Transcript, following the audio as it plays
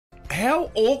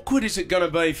how awkward is it going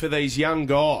to be for these young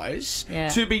guys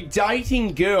to be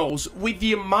dating girls with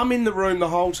your mum in the room the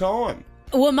whole time?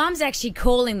 Well, Mum's actually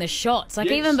calling the shots.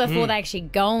 Like, even before they actually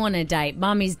go on a date,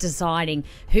 Mum is deciding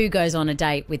who goes on a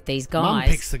date with these guys. Mum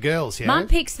picks the girls, yeah? Mum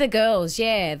picks the girls,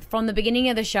 yeah. From the beginning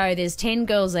of the show, there's 10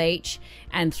 girls each,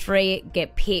 and 3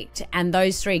 get picked, and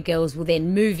those 3 girls will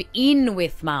then move in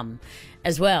with Mum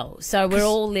as well. So we're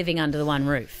all living under the one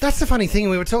roof. That's the funny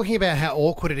thing. We were talking about how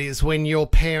awkward it is when your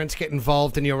parents get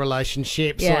involved in your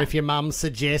relationships or if your mum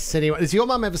suggests anyone. Has your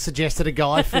mum ever suggested a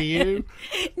guy for you?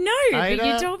 No, Ada? but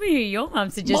you told me who your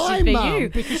mum suggested My for mum, you.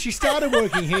 because she started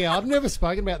working here. I've never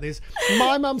spoken about this.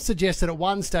 My mum suggested at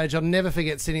one stage, I'll never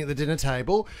forget sitting at the dinner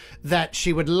table, that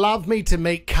she would love me to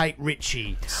meet Kate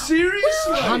Ritchie.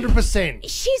 Seriously? 100%.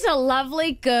 She's a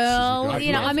lovely girl. She's a great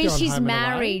You know, girl. I mean, Gone she's home and away.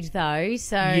 married though,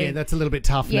 so Yeah, that's a little bit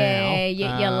tough now. yeah,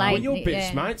 you're late. Well, you're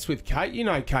best mates with Kate. You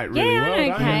know Kate really Yeah, well, I know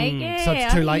don't Kate. you? Yeah, So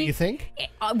it's too late, you think?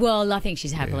 Well, I think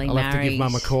she's happily I'll married. have to give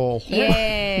Mum a call.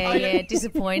 Yeah,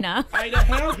 disappoint her. Ada,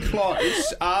 how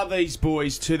close are these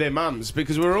boys to their mums?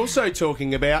 Because we're also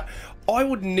talking about, I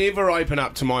would never open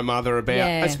up to my mother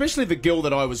about, especially the girl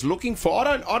that I was looking for.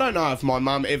 I don't know if my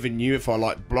mum ever knew if I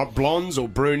liked blondes or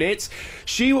brunettes.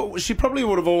 She probably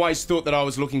would have always thought that I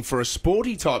was looking for a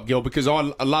sporty type girl because I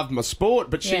loved my sport.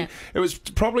 But it was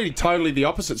probably totally the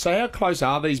opposite. So how close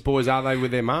are these boys? Are they with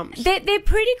their mums? They're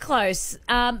pretty close.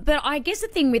 But I guess the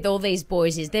thing with all these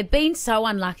boys is they've been so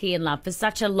unlucky in love for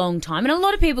such a long time, and a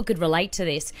lot of people could relate to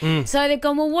this. So they've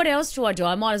gone, well, what else do?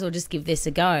 I might as well just give this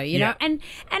a go, you know. And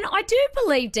I do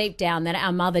believe deep down that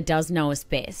our mother does know us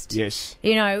best. Yes.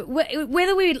 You know,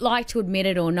 whether we like to admit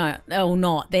it or not,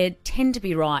 they tend to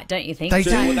be right, don't you think? They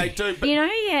do. They do. But you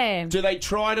know, do they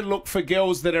try to look for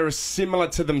girls that are similar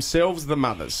to themselves, the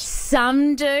mothers?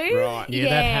 Some do. Right. Yeah,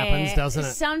 that happens, doesn't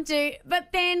it? Some do.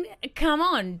 But then, come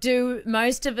on, do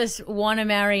most of us want to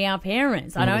marry our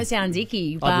parents? I know it sounds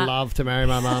icky, but I'd love to marry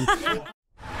my mum.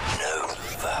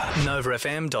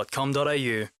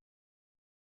 novafm.com.au